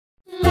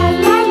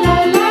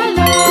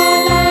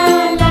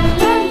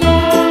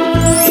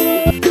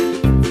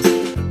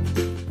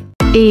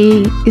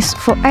is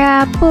for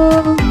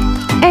apple.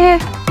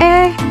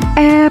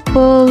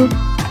 Apple.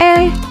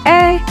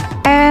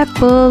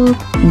 Apple.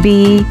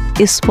 B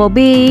is for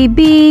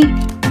baby.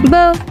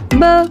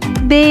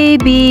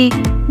 Baby.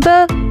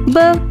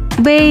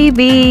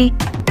 Baby.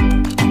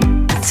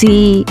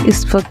 C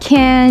is for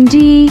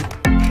candy.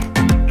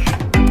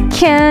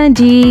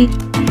 Candy.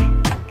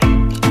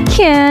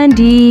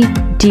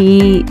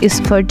 D is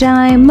for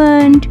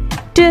diamond.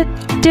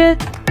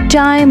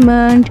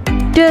 Diamond.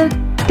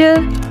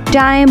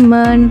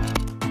 Diamond.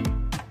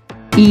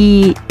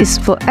 E is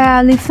for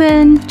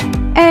elephant.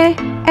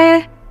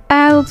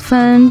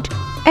 Elephant.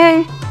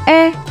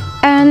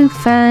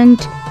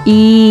 Elephant.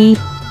 E.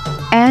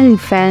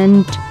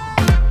 Elephant.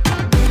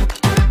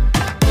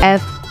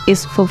 F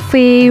is for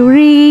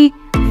fairy.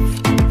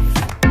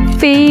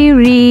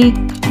 Fairy.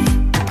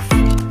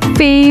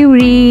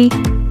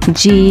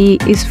 G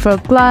is for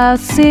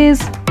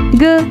glasses.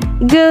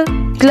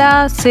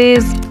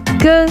 Glasses.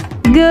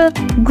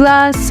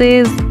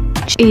 Glasses.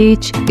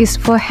 H is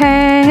for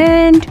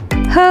hand.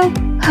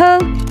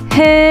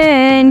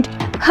 Hand.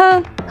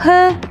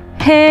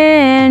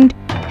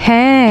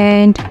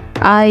 Hand.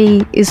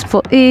 I is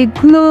for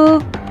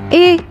igloo.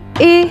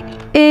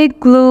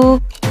 Igloo.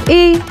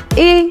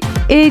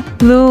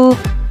 Igloo.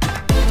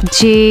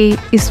 J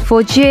is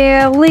for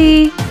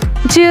jelly.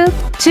 Jelly.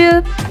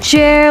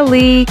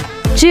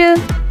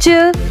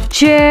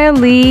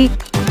 Jelly.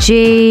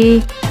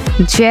 J.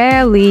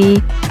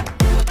 Jelly.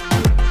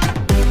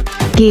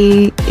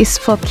 K is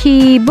for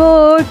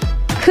keyboard.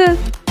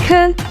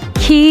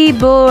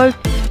 Keyboard.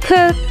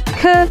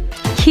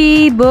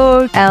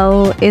 Keyboard.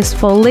 L is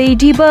for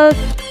ladybug.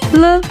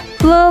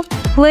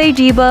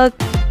 Ladybug.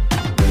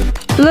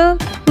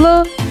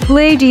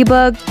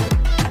 Ladybug.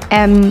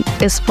 M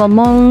is for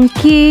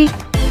monkey.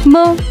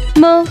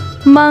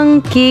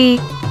 Monkey.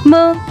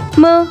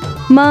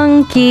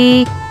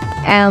 Monkey.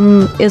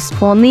 N is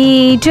for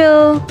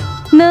needle.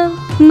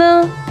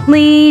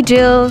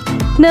 Needle.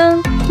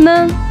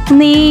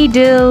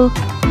 Needle.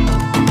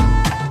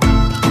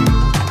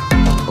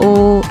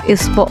 O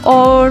is for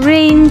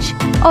orange.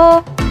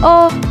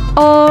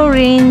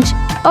 Orange.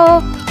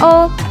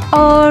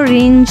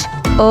 Orange.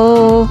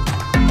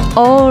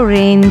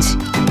 Orange.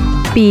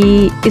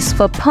 P is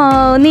for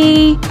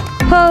pony.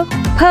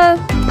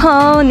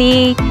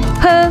 Pony.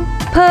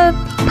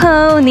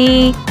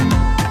 Pony.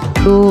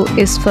 Q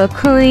is for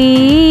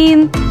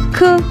clean.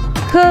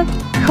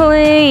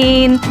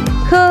 Clean.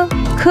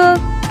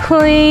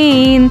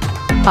 Clean.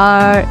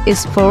 R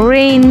is for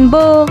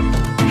rainbow.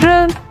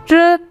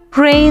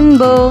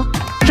 Rainbow.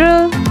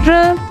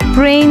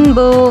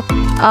 Rainbow.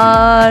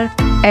 R.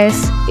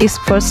 S is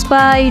for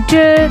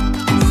spider.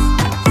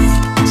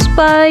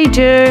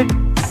 Spider.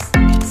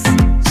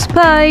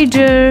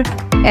 Spider.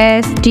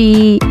 S.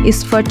 T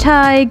is for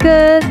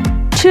tiger.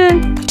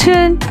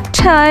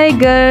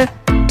 Tiger.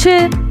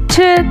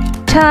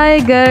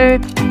 Tiger.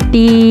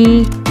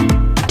 D.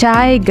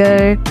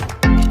 Tiger.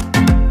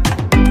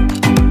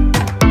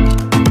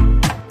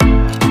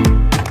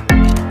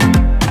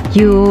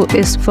 U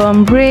is for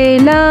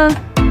umbrella.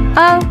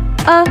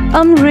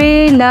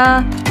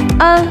 Umbrella.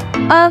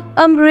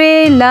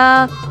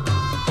 Umbrella.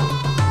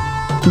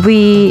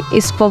 V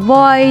is for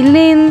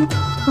violin.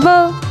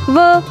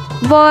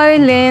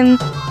 Violin.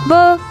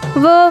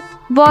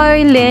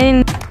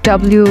 Violin.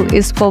 W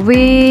is for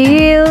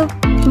whale.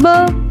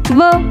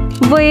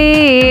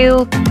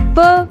 Whale.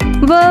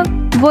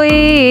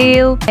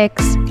 Whale.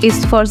 X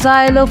is for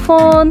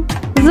xylophone.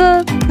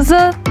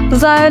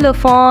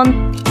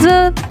 Xylophone.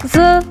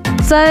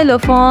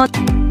 Xylophone.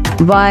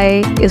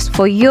 Y is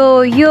for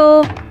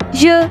yo-yo.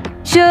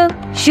 Yo-yo.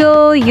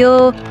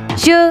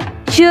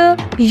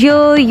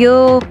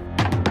 Yo-yo.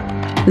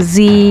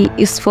 Z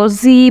is for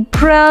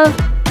zebra.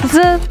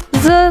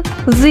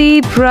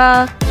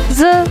 Zebra.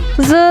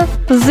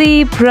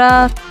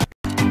 Zebra.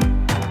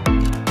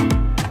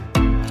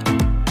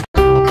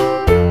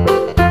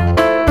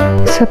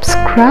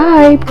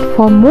 Subscribe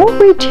for more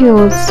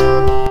videos.